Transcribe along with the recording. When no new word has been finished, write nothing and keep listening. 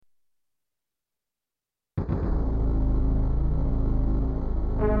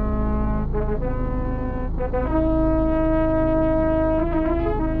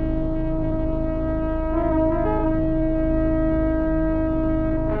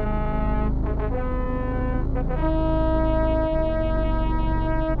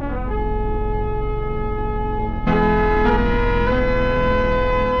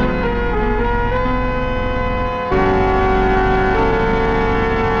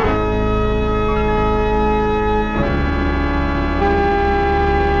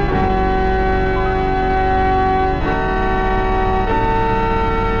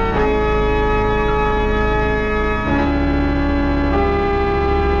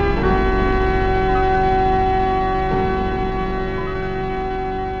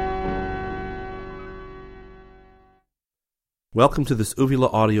Welcome to this Uvula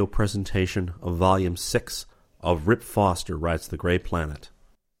audio presentation of Volume 6 of Rip Foster Writes the Grey Planet.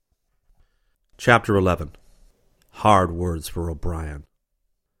 Chapter 11. Hard Words for O'Brien.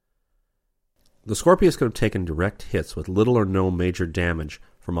 The Scorpius could have taken direct hits with little or no major damage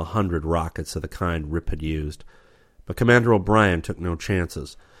from 100 rockets of the kind Rip had used, but Commander O'Brien took no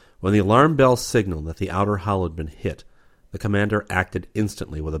chances. When the alarm bell signaled that the outer hull had been hit, the commander acted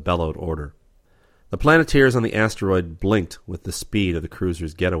instantly with a bellowed order. The Planeteers on the asteroid blinked with the speed of the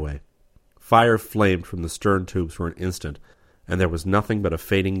cruiser's getaway. Fire flamed from the stern tubes for an instant, and there was nothing but a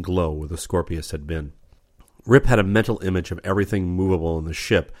fading glow where the Scorpius had been. Rip had a mental image of everything movable in the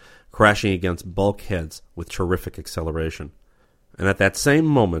ship crashing against bulkheads with terrific acceleration. And at that same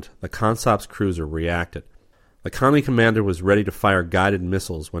moment, the Consops cruiser reacted. The Connie commander was ready to fire guided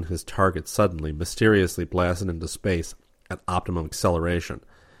missiles when his target suddenly, mysteriously blasted into space at optimum acceleration.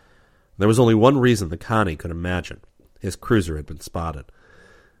 There was only one reason the Connie could imagine. His cruiser had been spotted.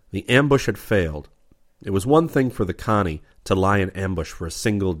 The ambush had failed. It was one thing for the Connie to lie in ambush for a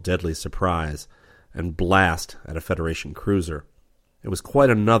single deadly surprise and blast at a Federation cruiser. It was quite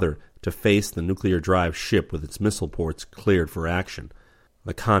another to face the nuclear drive ship with its missile ports cleared for action.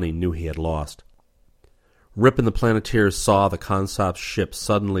 The Connie knew he had lost. Rip and the Planeteers saw the Consops ship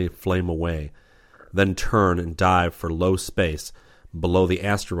suddenly flame away, then turn and dive for low space below the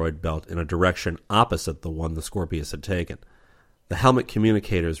asteroid belt in a direction opposite the one the Scorpius had taken. The helmet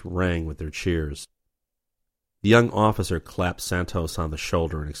communicators rang with their cheers. The young officer clapped Santos on the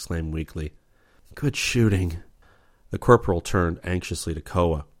shoulder and exclaimed weakly, "Good shooting." The corporal turned anxiously to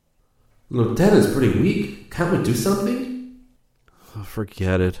Koa. "Lieutenant's pretty weak. Can't we do something?"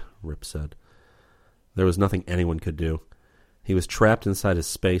 "Forget it," Rip said. There was nothing anyone could do. He was trapped inside his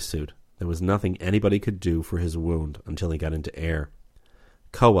spacesuit. There was nothing anybody could do for his wound until he got into air.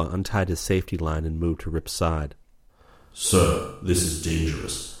 Koa untied his safety line and moved to Rip's side. "Sir, this is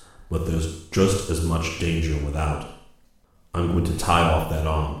dangerous, but there's just as much danger without. I'm going to tie off that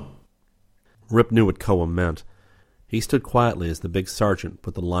arm." Rip knew what Koa meant. He stood quietly as the big sergeant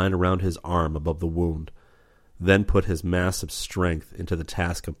put the line around his arm above the wound, then put his massive strength into the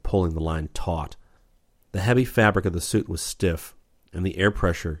task of pulling the line taut. The heavy fabric of the suit was stiff, and the air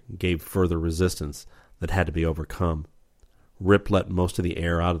pressure gave further resistance that had to be overcome. Rip let most of the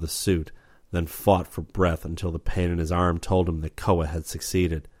air out of the suit, then fought for breath until the pain in his arm told him that Koa had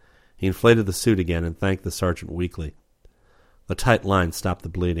succeeded. He inflated the suit again and thanked the sergeant weakly. The tight line stopped the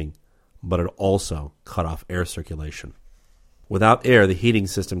bleeding, but it also cut off air circulation. Without air, the heating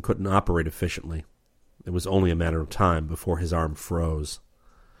system couldn't operate efficiently. It was only a matter of time before his arm froze.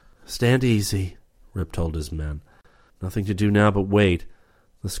 "Stand easy," Rip told his men. "Nothing to do now but wait.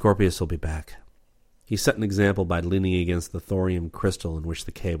 The Scorpius will be back." He set an example by leaning against the thorium crystal in which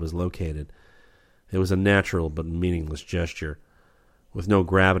the cave was located. It was a natural but meaningless gesture. With no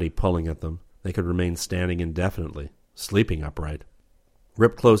gravity pulling at them, they could remain standing indefinitely, sleeping upright.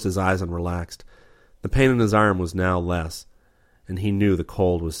 Rip closed his eyes and relaxed. The pain in his arm was now less, and he knew the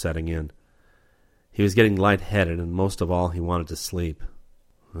cold was setting in. He was getting lightheaded, and most of all he wanted to sleep.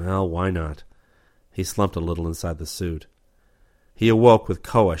 Well, why not? He slumped a little inside the suit. He awoke with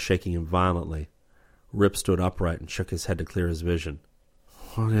Koa shaking him violently. Rip stood upright and shook his head to clear his vision.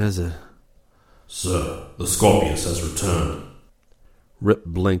 "What is it?" "Sir, the Scorpius has returned." Rip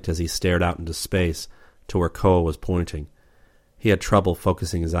blinked as he stared out into space to where Koa was pointing. He had trouble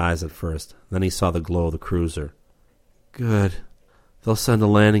focusing his eyes at first. Then he saw the glow of the cruiser. "Good. They'll send a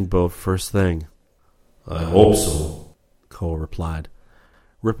landing boat first thing." "I hope so," Koa replied.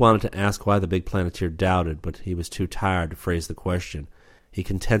 Rip wanted to ask why the big Planeteer doubted, but he was too tired to phrase the question. He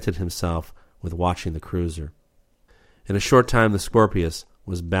contented himself with watching the cruiser. In a short time the Scorpius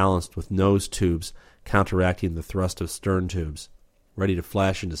was balanced with nose tubes counteracting the thrust of stern tubes, ready to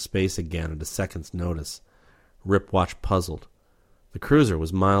flash into space again at a second's notice. Rip watched puzzled. The cruiser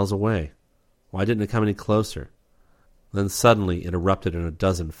was miles away. Why didn't it come any closer? Then suddenly it erupted in a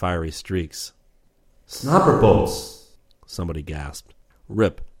dozen fiery streaks. "Sniper boats!" somebody gasped.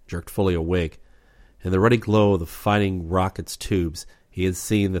 Rip jerked fully awake. In the ruddy glow of the fighting rocket's tubes, he had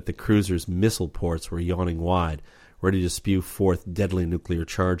seen that the cruiser's missile ports were yawning wide, ready to spew forth deadly nuclear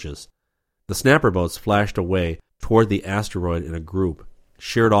charges. The snapper boats flashed away toward the asteroid in a group,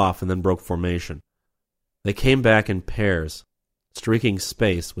 sheared off and then broke formation. They came back in pairs, streaking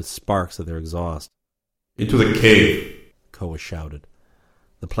space with sparks of their exhaust. "Into the cave!" Koa shouted.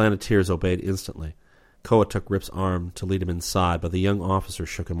 The Planeteers obeyed instantly. Koa took Rip's arm to lead him inside, but the young officer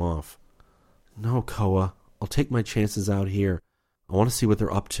shook him off. "No, Koa. I'll take my chances out here. I want to see what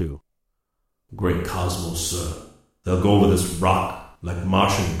they're up to." "Great cosmos, sir. They'll go over this rock like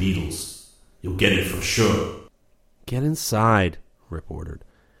Martian beetles. You'll get it for sure." Get inside, Rip ordered.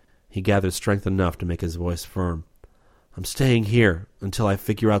 He gathered strength enough to make his voice firm. I'm staying here until I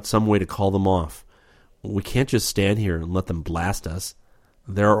figure out some way to call them off. We can't just stand here and let them blast us.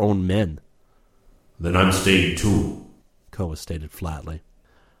 They're our own men. Then I'm staying too, Koa stated flatly.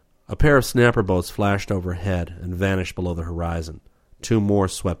 A pair of snapper boats flashed overhead and vanished below the horizon. 2 more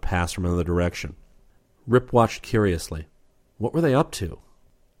swept past from another direction. Rip watched curiously. What were they up to?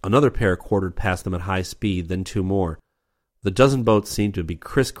 Another pair quartered past them at high speed, then 2 more. The dozen boats seemed to be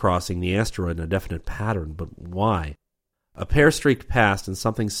crisscrossing the asteroid in a definite pattern, but why? A pair streaked past, and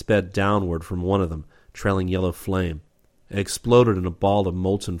something sped downward from one of them, trailing yellow flame. It exploded in a ball of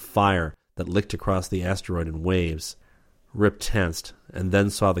molten fire that licked across the asteroid in waves. Rip tensed, and then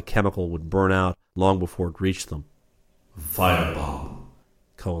saw the chemical would burn out long before it reached them. Firebomb,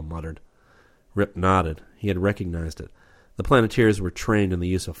 Koa muttered. Rip nodded. He had recognized it. The Planeteers were trained in the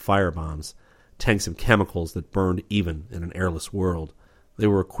use of firebombs, tanks of chemicals that burned even in an airless world. They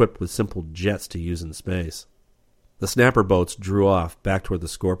were equipped with simple jets to use in space. The snapper boats drew off back toward the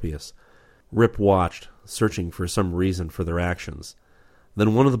Scorpius. Rip watched, searching for some reason for their actions.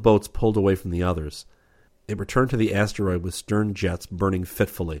 Then one of the boats pulled away from the others. It returned to the asteroid with stern jets burning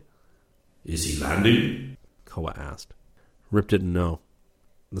fitfully. Is he landing? Koa asked. Rip didn't know.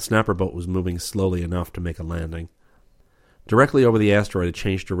 The snapper boat was moving slowly enough to make a landing. Directly over the asteroid, it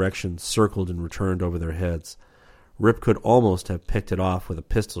changed direction, circled, and returned over their heads. Rip could almost have picked it off with a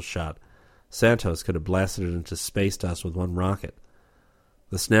pistol shot. Santos could have blasted it into space dust with one rocket.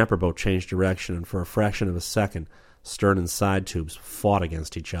 The snapper boat changed direction, and for a fraction of a second, stern and side tubes fought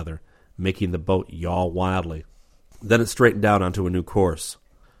against each other, making the boat yaw wildly. Then it straightened out onto a new course.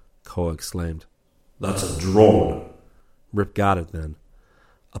 Koa exclaimed. That's a drone. Rip got it then.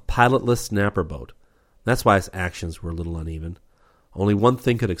 A pilotless snapper boat. That's why his actions were a little uneven. Only one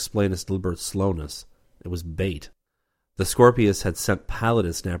thing could explain his deliberate slowness. It was bait. The Scorpius had sent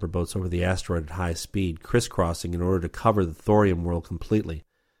piloted snapper boats over the asteroid at high speed, crisscrossing in order to cover the thorium world completely,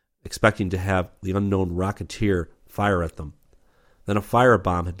 expecting to have the unknown rocketeer fire at them. Then a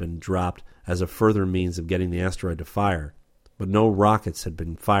firebomb had been dropped as a further means of getting the asteroid to fire, but no rockets had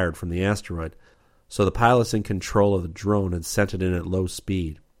been fired from the asteroid, so the pilots in control of the drone had sent it in at low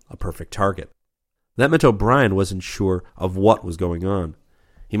speed, a perfect target. That meant O'Brien wasn't sure of what was going on.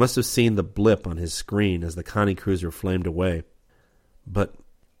 He must have seen the blip on his screen as the Connie cruiser flamed away. But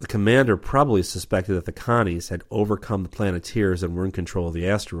the commander probably suspected that the Connies had overcome the Planeteers and were in control of the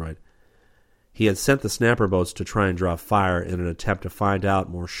asteroid. He had sent the snapper boats to try and draw fire in an attempt to find out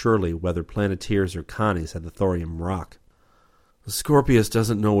more surely whether Planeteers or Connies had the thorium rock. The Scorpius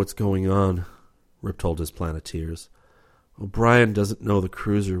doesn't know what's going on, Rip told his Planeteers. O'Brien doesn't know the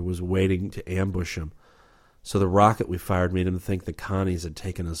cruiser was waiting to ambush him, so the rocket we fired made him think the Connies had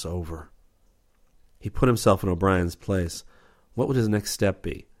taken us over. He put himself in O'Brien's place. What would his next step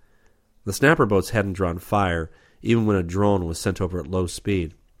be? The snapper boats hadn't drawn fire, even when a drone was sent over at low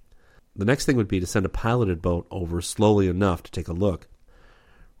speed. The next thing would be to send a piloted boat over slowly enough to take a look.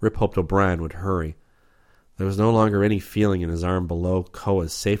 Rip hoped O'Brien would hurry. There was no longer any feeling in his arm below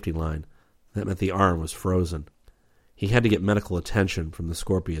Koa's safety line. That meant the arm was frozen. He had to get medical attention from the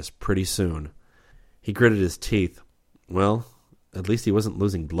Scorpius pretty soon. He gritted his teeth. Well, at least he wasn't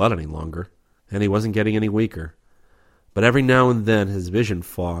losing blood any longer, and he wasn't getting any weaker. But every now and then his vision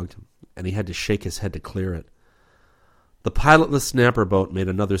fogged, and he had to shake his head to clear it. The pilotless snapper boat made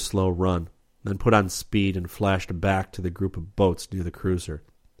another slow run, then put on speed and flashed back to the group of boats near the cruiser.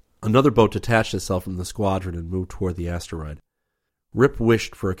 Another boat detached itself from the squadron and moved toward the asteroid. Rip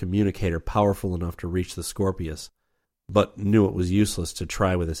wished for a communicator powerful enough to reach the Scorpius, but knew it was useless to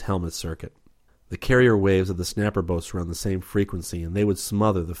try with his helmet circuit. The carrier waves of the snapper boats were on the same frequency, and they would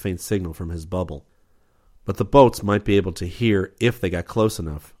smother the faint signal from his bubble. But the boats might be able to hear if they got close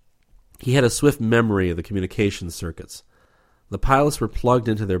enough. He had a swift memory of the communication circuits. The pilots were plugged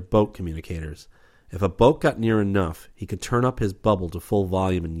into their boat communicators. If a boat got near enough, he could turn up his bubble to full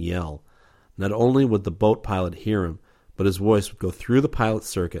volume and yell. Not only would the boat pilot hear him, but his voice would go through the pilot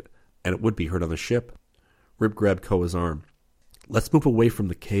circuit, and it would be heard on the ship. Rip grabbed Koa's arm. Let's move away from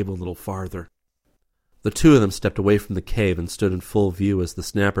the cave a little farther. The two of them stepped away from the cave and stood in full view as the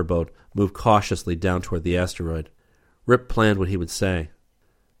snapper boat moved cautiously down toward the asteroid. Rip planned what he would say.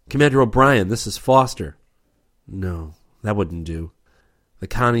 Commander O'Brien, this is Foster. No, that wouldn't do. The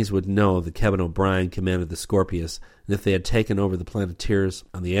Connies would know that Kevin O'Brien commanded the Scorpius, and if they had taken over the Planeteers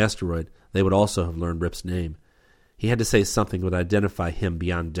on the asteroid, they would also have learned Rip's name. He had to say something that would identify him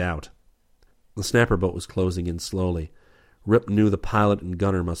beyond doubt. The snapper boat was closing in slowly. Rip knew the pilot and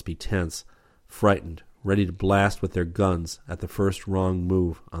gunner must be tense, frightened, ready to blast with their guns at the first wrong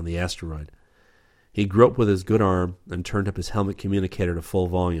move on the asteroid. He groped with his good arm and turned up his helmet communicator to full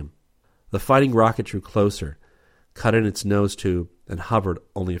volume. The fighting rocket drew closer, cut in its nose tube, and hovered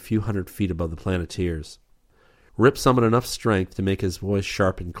only a few hundred feet above the Planeteers. Rip summoned enough strength to make his voice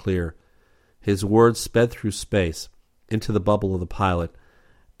sharp and clear. His words sped through space, into the bubble of the pilot,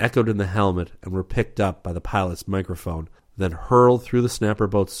 echoed in the helmet, and were picked up by the pilot's microphone, then hurled through the snapper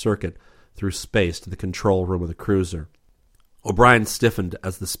boat's circuit through space to the control room of the cruiser. O'Brien stiffened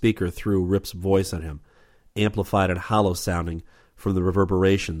as the speaker threw Rip's voice at him, amplified and hollow-sounding from the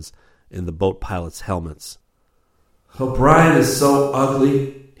reverberations in the boat pilots' helmets. O'Brien is so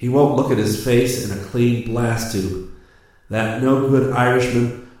ugly, he won't look at his face in a clean blast tube. That no-good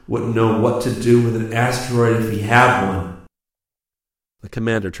Irishman wouldn't know what to do with an asteroid if he had one. The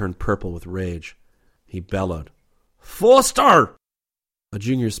commander turned purple with rage. He bellowed, "Foster!" A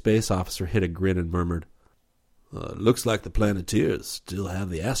junior space officer hid a grin and murmured, Looks like the Planeteers still have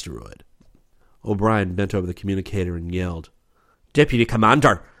the asteroid. O'Brien bent over the communicator and yelled, "Deputy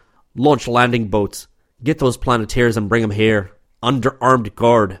Commander! Launch landing boats! Get those Planeteers and bring them here! Under armed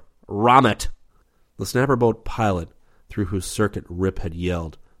guard! Ram it!" The snapper boat pilot, through whose circuit Rip had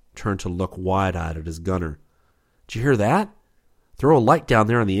yelled, turned to look wide-eyed at his gunner. "Did you hear that? Throw a light down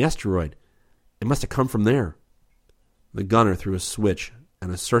there on the asteroid. It must have come from there." The gunner threw a switch,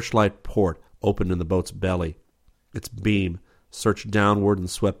 and a searchlight port opened in the boat's belly. Its beam searched downward and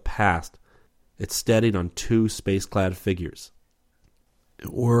swept past. It steadied on two space-clad figures.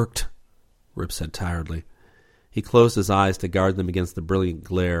 "It worked," Rip said tiredly. He closed his eyes to guard them against the brilliant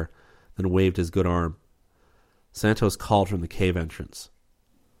glare, then waved his good arm. Santos called from the cave entrance.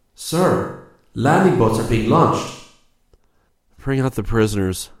 "Sir, landing boats are being launched." "Bring out the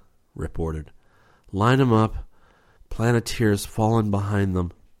prisoners," Rip ordered. "Line them up. Planeteers falling behind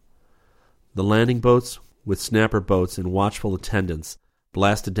them." The landing boats, with snapper boats in watchful attendance,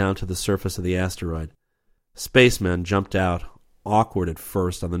 blasted down to the surface of the asteroid. Spacemen jumped out, awkward at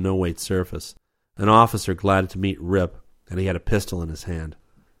first on the no-weight surface. An officer glided to meet Rip, and he had a pistol in his hand.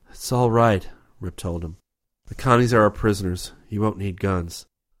 "It's all right," Rip told him. "The Connies are our prisoners. You won't need guns."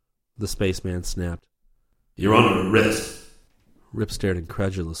 The spaceman snapped. "You're under arrest." Rip stared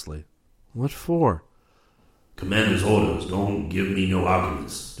incredulously. "What for?" "Commander's orders. Don't give me no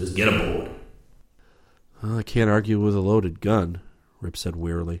arguments. Just get aboard." "Well, I can't argue with a loaded gun," Rip said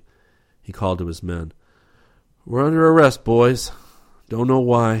wearily. He called to his men. "We're under arrest, boys. Don't know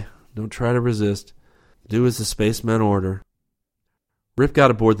why. Don't try to resist. Do as the spacemen order." Rip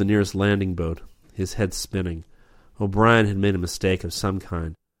got aboard the nearest landing boat, his head spinning. O'Brien had made a mistake of some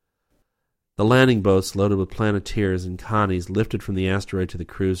kind. The landing boats, loaded with Planeteers and Connies, lifted from the asteroid to the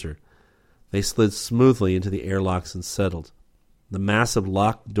cruiser. They slid smoothly into the airlocks and settled. The massive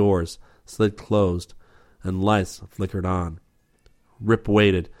locked doors slid closed, and lights flickered on. Rip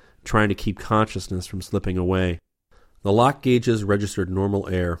waited, trying to keep consciousness from slipping away. The lock gauges registered normal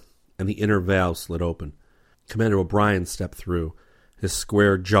air, and the inner valve slid open. Commander O'Brien stepped through, his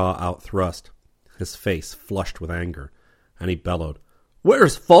square jaw outthrust, his face flushed with anger, and he bellowed,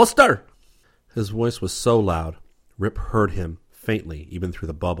 "Where's Foster?" His voice was so loud, Rip heard him faintly even through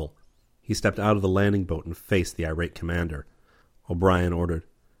the bubble. He stepped out of the landing boat and faced the irate commander. O'Brien ordered,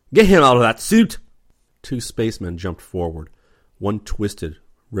 "Get him out of that suit!" Two spacemen jumped forward. One twisted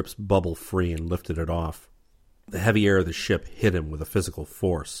Rip's bubble free and lifted it off. The heavy air of the ship hit him with a physical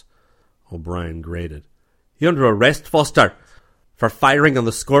force. O'Brien grated, "You're under arrest, Foster, for firing on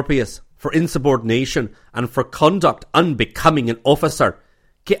the Scorpius, for insubordination, and for conduct unbecoming an officer.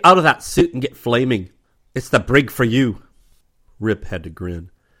 Get out of that suit and get flaming. It's the brig for you." Rip had to grin.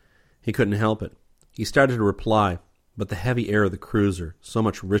 He couldn't help it. He started to reply, but the heavy air of the cruiser, so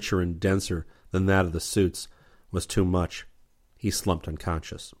much richer and denser than that of the suits, was too much. He slumped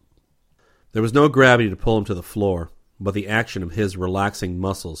unconscious. There was no gravity to pull him to the floor, but the action of his relaxing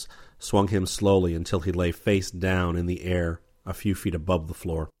muscles swung him slowly until he lay face down in the air a few feet above the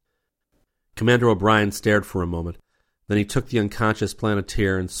floor. Commander O'Brien stared for a moment. Then he took the unconscious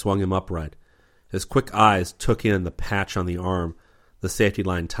Planeteer and swung him upright. His quick eyes took in the patch on the arm, the safety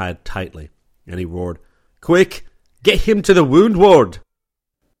line tied tightly, and he roared, "Quick! Get him to the wound ward!"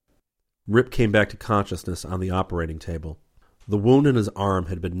 Rip came back to consciousness on the operating table. The wound in his arm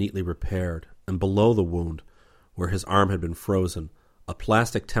had been neatly repaired, and below the wound, where his arm had been frozen, a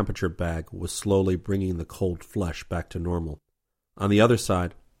plastic temperature bag was slowly bringing the cold flesh back to normal. On the other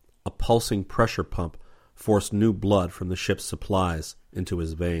side, a pulsing pressure pump forced new blood from the ship's supplies into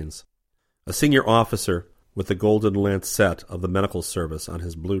his veins. A senior officer with the golden lancet of the medical service on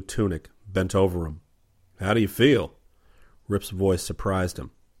his blue tunic bent over him. "How do you feel?" Rip's voice surprised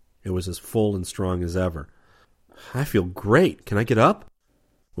him. It was as full and strong as ever. "I feel great. Can I get up?"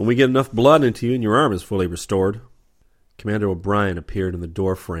 when we get enough blood into you and your arm is fully restored. Commander O'Brien appeared in the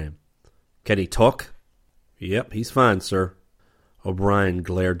door frame. Can he talk? Yep, he's fine, sir. O'Brien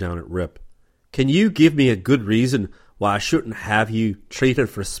glared down at Rip. Can you give me a good reason why I shouldn't have you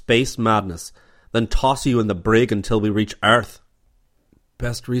treated for space madness, then toss you in the brig until we reach Earth?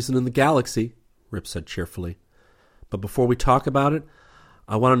 Best reason in the galaxy, Rip said cheerfully. But before we talk about it,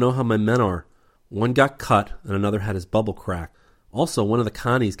 I want to know how my men are. One got cut, and another had his bubble cracked. Also, one of the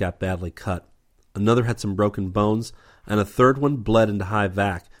Connies got badly cut. Another had some broken bones, and a third one bled into high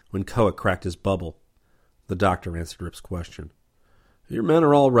vac when Koa cracked his bubble. The doctor answered Rip's question. Your men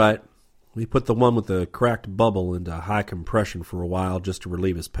are all right. We put the one with the cracked bubble into high compression for a while just to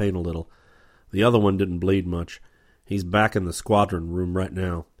relieve his pain a little. The other one didn't bleed much. He's back in the squadron room right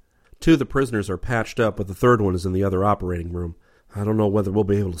now. 2 of the prisoners are patched up, but the third one is in the other operating room. I don't know whether we'll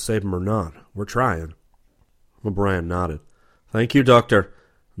be able to save him or not. We're trying. O'Brien nodded. Thank you, Doctor.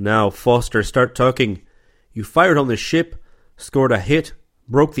 Now, Foster, start talking. You fired on the ship, scored a hit,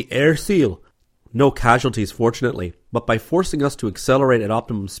 broke the air seal. No casualties, fortunately, but by forcing us to accelerate at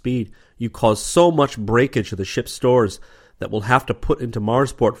optimum speed, you caused so much breakage of the ship's stores that we'll have to put into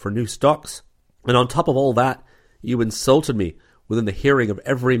Marsport for new stocks. And on top of all that, you insulted me within the hearing of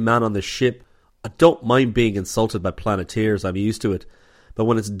every man on the ship. I don't mind being insulted by Planeteers, I'm used to it, but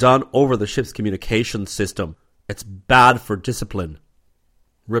when it's done over the ship's communication system, it's bad for discipline.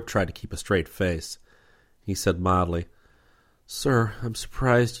 Rip tried to keep a straight face. He said mildly, Sir, I'm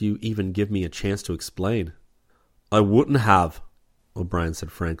surprised you even give me a chance to explain. I wouldn't have, O'Brien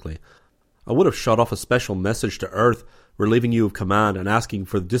said frankly. I would have shot off a special message to Earth, relieving you of command and asking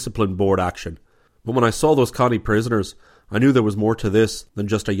for discipline board action. But when I saw those Connie prisoners, I knew there was more to this than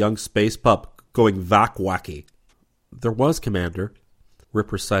just a young space pup going vac-wacky. There was, Commander.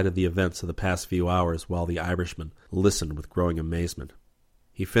 Rip recited the events of the past few hours while the Irishman listened with growing amazement.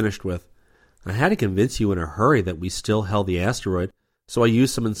 He finished with, I had to convince you in a hurry that we still held the asteroid, so I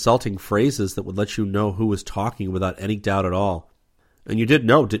used some insulting phrases that would let you know who was talking without any doubt at all. And you did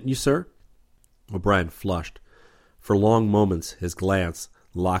know, didn't you, sir? O'Brien flushed. For long moments his glance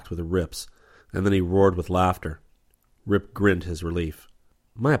locked with Rip's, and then he roared with laughter. Rip grinned his relief.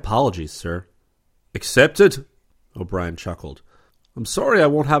 My apologies, sir. Accepted? O'Brien chuckled. I'm sorry I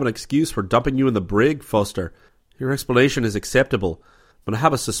won't have an excuse for dumping you in the brig, Foster. Your explanation is acceptable, but I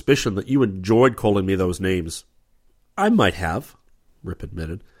have a suspicion that you enjoyed calling me those names. I might have, Rip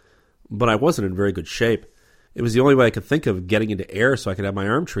admitted, but I wasn't in very good shape. It was the only way I could think of getting into air so I could have my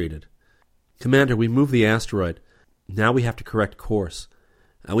arm treated. Commander, we moved the asteroid. Now we have to correct course.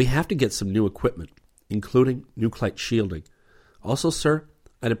 And we have to get some new equipment, including nuclide shielding. Also, sir,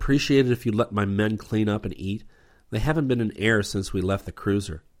 I'd appreciate it if you'd let my men clean up and eat. They haven't been in air since we left the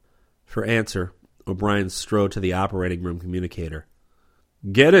cruiser. For answer, O'Brien strode to the operating room communicator.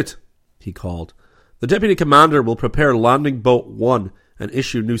 Get it, he called. The Deputy Commander will prepare Landing Boat 1 and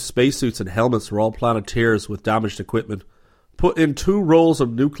issue new spacesuits and helmets for all Planeteers with damaged equipment. Put in 2 rolls of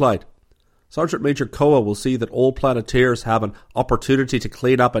nuclide. Sergeant Major Koa will see that all Planeteers have an opportunity to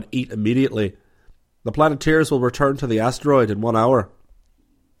clean up and eat immediately. The Planeteers will return to the asteroid in 1 hour.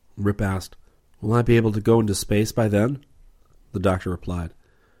 Rip asked, Will I be able to go into space by then? The doctor replied,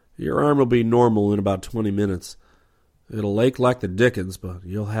 Your arm will be normal in about 20 minutes. It'll ache like the dickens, but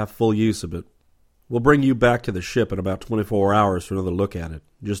you'll have full use of it. We'll bring you back to the ship in about 24 hours for another look at it,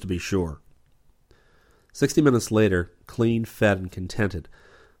 just to be sure. 60 minutes later, clean, fed, and contented,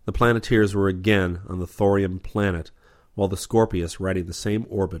 the Planeteers were again on the thorium planet, while the Scorpius, riding the same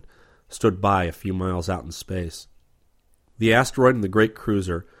orbit, stood by a few miles out in space. The asteroid and the great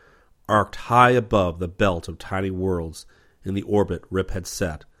cruiser arced high above the belt of tiny worlds in the orbit Rip had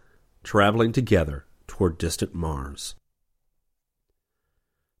set, traveling together toward distant Mars.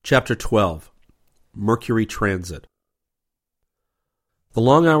 Chapter 12. Mercury Transit. The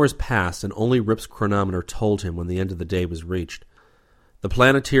long hours passed, and only Rip's chronometer told him when the end of the day was reached. The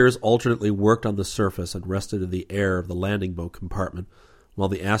Planeteers alternately worked on the surface and rested in the air of the landing boat compartment, while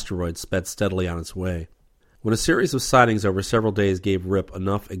the asteroid sped steadily on its way. When a series of sightings over several days gave Rip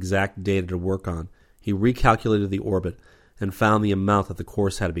enough exact data to work on, he recalculated the orbit and found the amount that the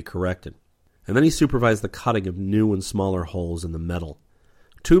course had to be corrected. And then he supervised the cutting of new and smaller holes in the metal.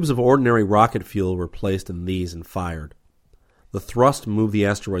 Tubes of ordinary rocket fuel were placed in these and fired. The thrust moved the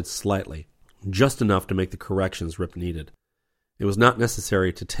asteroid slightly, just enough to make the corrections Rip needed. It was not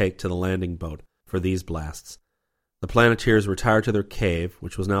necessary to take to the landing boat for these blasts. The Planeteers retired to their cave,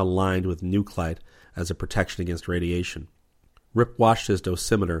 which was now lined with nuclide as a protection against radiation. Rip watched his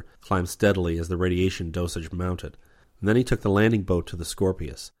dosimeter climb steadily as the radiation dosage mounted, and then he took the landing boat to the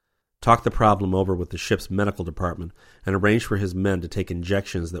Scorpius. talked the problem over with the ship's medical department, and arranged for his men to take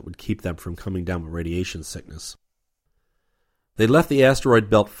injections that would keep them from coming down with radiation sickness. They left the asteroid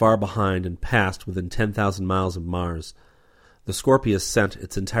belt far behind and passed within 10,000 miles of Mars. The Scorpius sent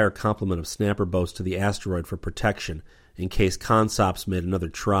its entire complement of snapper boats to the asteroid for protection in case Consops made another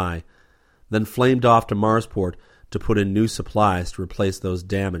try, then flamed off to Marsport to put in new supplies to replace those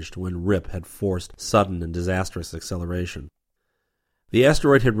damaged when Rip had forced sudden and disastrous acceleration. The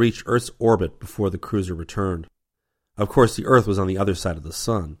asteroid had reached Earth's orbit before the cruiser returned. Of course, the Earth was on the other side of the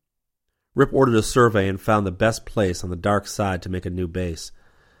Sun. Rip ordered a survey and found the best place on the dark side to make a new base.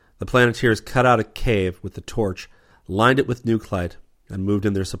 The Planeteers cut out a cave with the torch, lined it with nuclide, and moved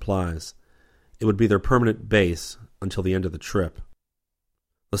in their supplies. It would be their permanent base until the end of the trip.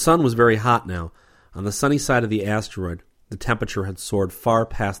 The sun was very hot now. On the sunny side of the asteroid, the temperature had soared far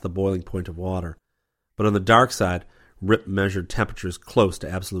past the boiling point of water. But on the dark side, Rip measured temperatures close to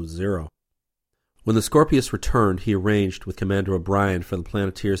absolute zero. When the Scorpius returned, he arranged with Commander O'Brien for the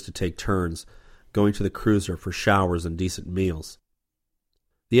Planeteers to take turns, going to the cruiser for showers and decent meals.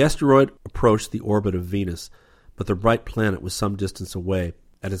 The asteroid approached the orbit of Venus, but the bright planet was some distance away,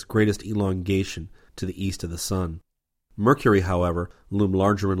 at its greatest elongation to the east of the sun. Mercury, however, loomed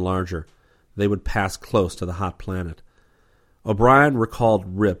larger and larger. They would pass close to the hot planet. O'Brien recalled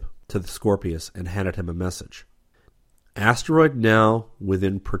Rip to the Scorpius and handed him a message. Asteroid now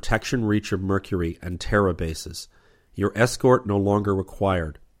within protection reach of Mercury and Terra bases. Your escort no longer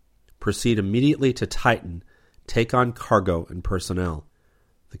required. Proceed immediately to Titan. Take on cargo and personnel.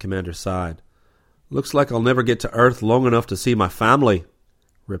 The commander sighed. Looks like I'll never get to Earth long enough to see my family.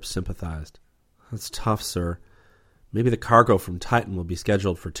 Rip sympathized. That's tough, sir. Maybe the cargo from Titan will be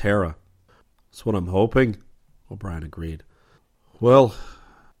scheduled for Terra. That's what I'm hoping, O'Brien agreed. Well,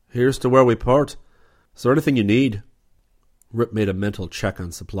 here's to where we part. Is there anything you need? Rip made a mental check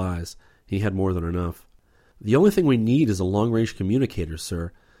on supplies. He had more than enough. The only thing we need is a long-range communicator,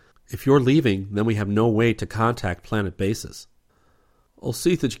 sir. If you're leaving, then we have no way to contact planet bases. I'll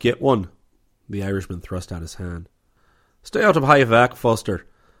see that you get one. The Irishman thrust out his hand. Stay out of high vac, Foster.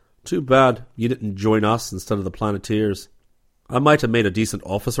 Too bad you didn't join us instead of the Planeteers. I might have made a decent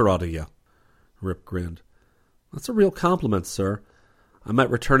officer out of you. Rip grinned. That's a real compliment, sir. I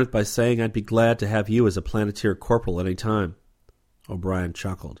might return it by saying I'd be glad to have you as a Planeteer corporal any time. O'Brien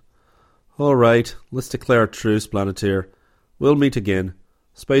chuckled. All right, let's declare a truce, Planeteer. We'll meet again.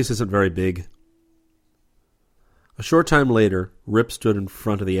 Space isn't very big. A short time later, Rip stood in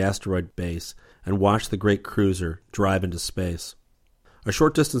front of the asteroid base and watched the great cruiser drive into space. A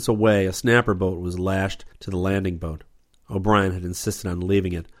short distance away, a snapper boat was lashed to the landing boat. O'Brien had insisted on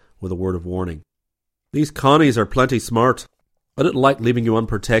leaving it with a word of warning. These Connies are plenty smart. I didn't like leaving you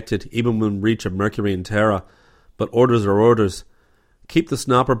unprotected, even within reach of Mercury and Terra, but orders are orders. Keep the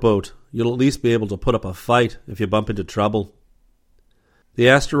snapper boat. You'll at least be able to put up a fight if you bump into trouble. The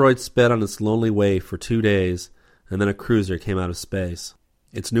asteroid sped on its lonely way for 2 days, and then a cruiser came out of space,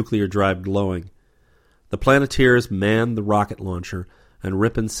 its nuclear drive glowing. The Planeteers manned the rocket launcher, and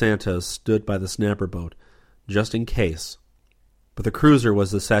Rip and Santos stood by the snapper boat, just in case. But the cruiser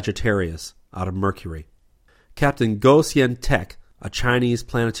was the Sagittarius, out of Mercury. Captain Go Sien Tek, a Chinese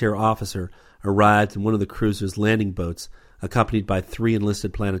Planeteer officer, arrived in one of the cruiser's landing boats, accompanied by 3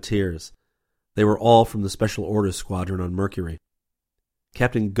 enlisted Planeteers. They were all from the Special Orders Squadron on Mercury.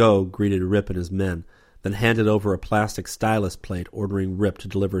 Captain Go greeted Rip and his men, then handed over a plastic stylus plate ordering Rip to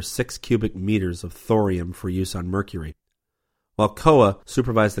deliver 6 cubic meters of thorium for use on Mercury. While Koa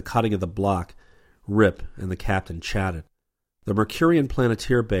supervised the cutting of the block, Rip and the captain chatted. The Mercurian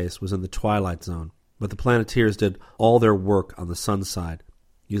Planeteer base was in the twilight zone, but the Planeteers did all their work on the sun side,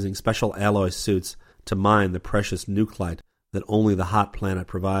 using special alloy suits to mine the precious nuclide that only the hot planet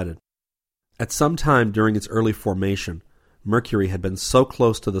provided. At some time during its early formation, Mercury had been so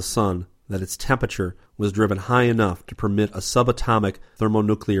close to the sun that its temperature was driven high enough to permit a subatomic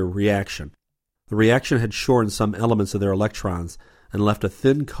thermonuclear reaction. The reaction had shorn some elements of their electrons and left a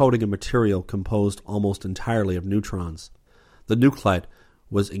thin coating of material composed almost entirely of neutrons. The nuclide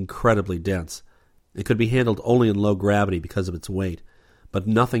was incredibly dense. It could be handled only in low gravity because of its weight, but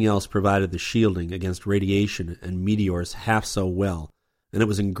nothing else provided the shielding against radiation and meteors half so well, and it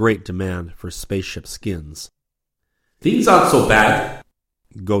was in great demand for spaceship skins. Things aren't so bad,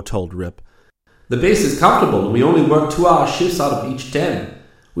 Go told Rip. The base is comfortable and we only work 2-hour shifts out of each 10.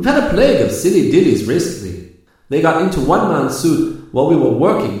 We've had a plague of silly dillies recently. They got into one-man suit while we were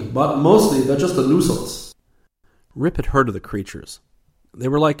working, but mostly they're just a nuisance. Rip had heard of the creatures. They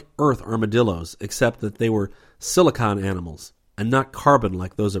were like Earth armadillos, except that they were silicon animals, and not carbon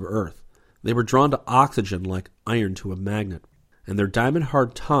like those of Earth. They were drawn to oxygen like iron to a magnet. and their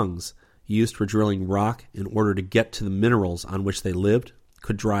diamond-hard tongues, used for drilling rock in order to get to the minerals on which they lived,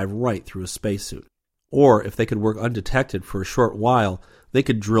 could drive right through a spacesuit. Or, if they could work undetected for a short while, they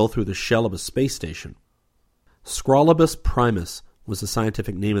could drill through the shell of a space station. Scrollobus primus was the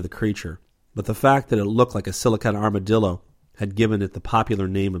scientific name of the creature, but the fact that it looked like a silicon armadillo had given it the popular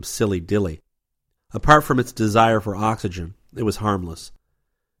name of Silly Dilly. Apart from its desire for oxygen, it was harmless.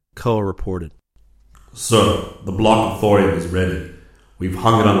 Koa reported. Sir, the block of thorium is ready. We've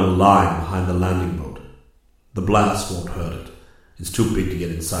hung it on a line behind the landing boat. The blast won't hurt it. It's too big to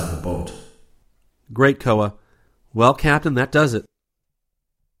get inside the boat. Great, Koa. Well, Captain, that does it.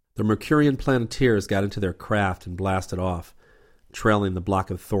 The Mercurian Planeteers got into their craft and blasted off, trailing the block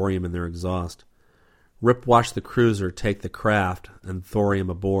of thorium in their exhaust. Rip watched the cruiser take the craft and thorium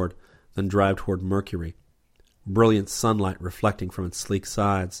aboard, then drive toward Mercury, brilliant sunlight reflecting from its sleek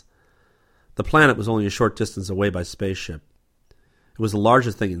sides. The planet was only a short distance away by spaceship. It was the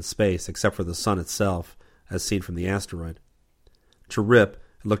largest thing in space, except for the sun itself, as seen from the asteroid. To Rip,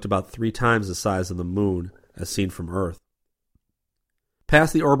 it looked about 3 times the size of the moon, as seen from Earth.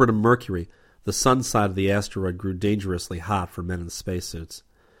 Past the orbit of Mercury, the sun side of the asteroid grew dangerously hot for men in spacesuits.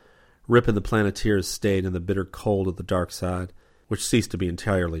 Rip and the Planeteers stayed in the bitter cold of the dark side, which ceased to be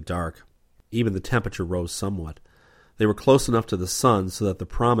entirely dark. Even the temperature rose somewhat. They were close enough to the sun so that the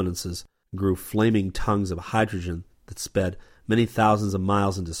prominences grew flaming tongues of hydrogen that sped many thousands of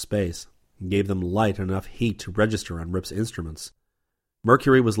miles into space and gave them light and enough heat to register on Rip's instruments.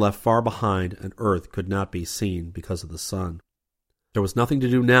 Mercury was left far behind, and Earth could not be seen because of the sun. There was nothing to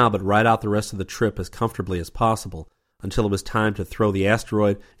do now but ride out the rest of the trip as comfortably as possible until it was time to throw the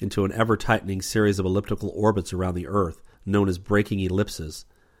asteroid into an ever-tightening series of elliptical orbits around the Earth, known as braking ellipses.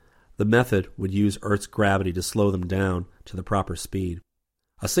 The method would use Earth's gravity to slow them down to the proper speed.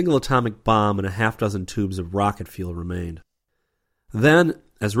 A single atomic bomb and a half-dozen tubes of rocket fuel remained. Then,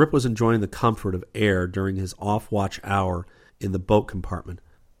 as Rip was enjoying the comfort of air during his off-watch hour in the boat compartment,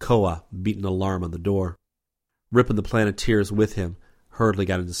 Koa beat an alarm on the door. Rip and the Planeteers with him hurriedly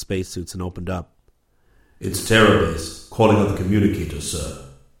got into spacesuits and opened up. It's Terrabase, calling on the communicator, sir.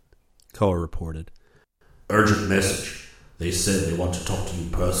 Koa reported. Urgent message. They said they want to talk to you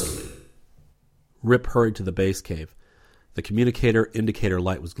personally. Rip hurried to the base cave. The communicator indicator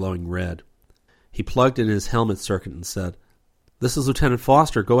light was glowing red. He plugged in his helmet circuit and said, "This is Lieutenant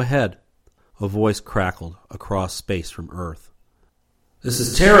Foster. Go ahead." A voice crackled across space from Earth. This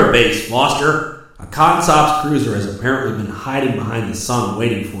is Terrabase, Foster. A Consops cruiser has apparently been hiding behind the sun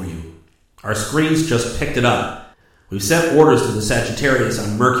waiting for you. Our screens just picked it up. We've sent orders to the Sagittarius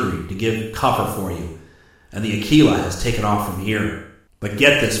on Mercury to give cover for you, and the Aquila has taken off from here. But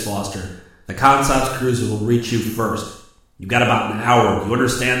get this, Foster. The Consops cruiser will reach you first. You've got about an hour. You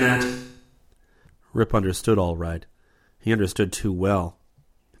understand that? Rip understood all right. He understood too well.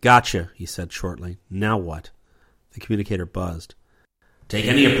 "Gotcha," he said shortly. "Now what?" The communicator buzzed. "Take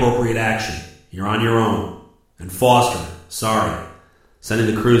any appropriate action. You're on your own. And Foster, sorry.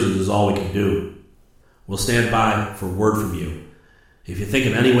 Sending the cruisers is all we can do. We'll stand by for word from you. If you think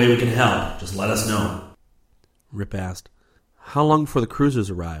of any way we can help, just let us know." Rip asked, "How long before the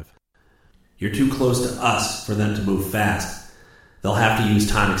cruisers arrive?" "You're too close to us for them to move fast. They'll have to use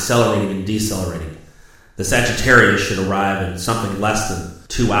time accelerating and decelerating. The Sagittarius should arrive in something less than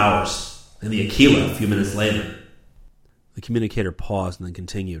 2 hours, and the Aquila a few minutes later." The communicator paused and then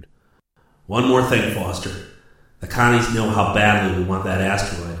continued. "One more thing, Foster. The Connies know how badly we want that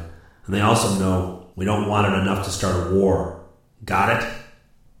asteroid, and they also know we don't want it enough to start a war. Got it?"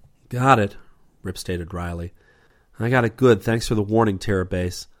 "Got it," Rip stated dryly. "I got it good. Thanks for the warning,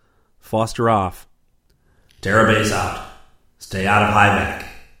 Terrabase. Foster off." "Terrabase out. Stay out of Hyvac."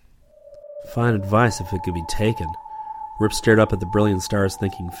 Fine advice if it could be taken. Rip stared up at the brilliant stars,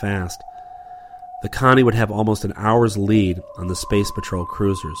 thinking fast. The Connie would have almost an hour's lead on the Space Patrol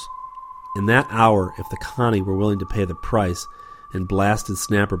cruisers. In that hour, if the Connie were willing to pay the price in blasted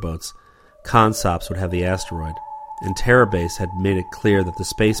snapper boats, Consops would have the asteroid, and Terrabase had made it clear that the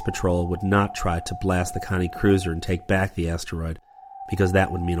Space Patrol would not try to blast the Connie cruiser and take back the asteroid, because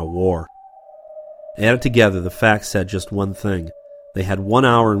that would mean a war. Added together, the facts said just one thing. They had 1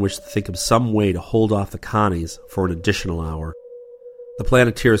 hour in which to think of some way to hold off the Connies for an additional hour. The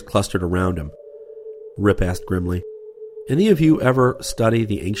Planeteers clustered around him. Rip asked grimly, "Any of you ever study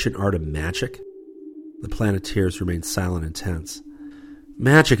the ancient art of magic?" The Planeteers remained silent and tense.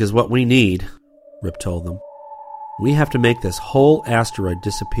 "Magic is what we need," Rip told them. "We have to make this whole asteroid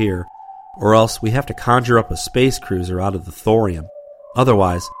disappear, or else we have to conjure up a space cruiser out of the thorium.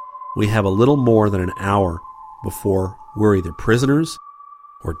 Otherwise, we have a little more than an hour before we're either prisoners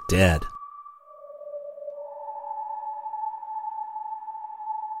or dead."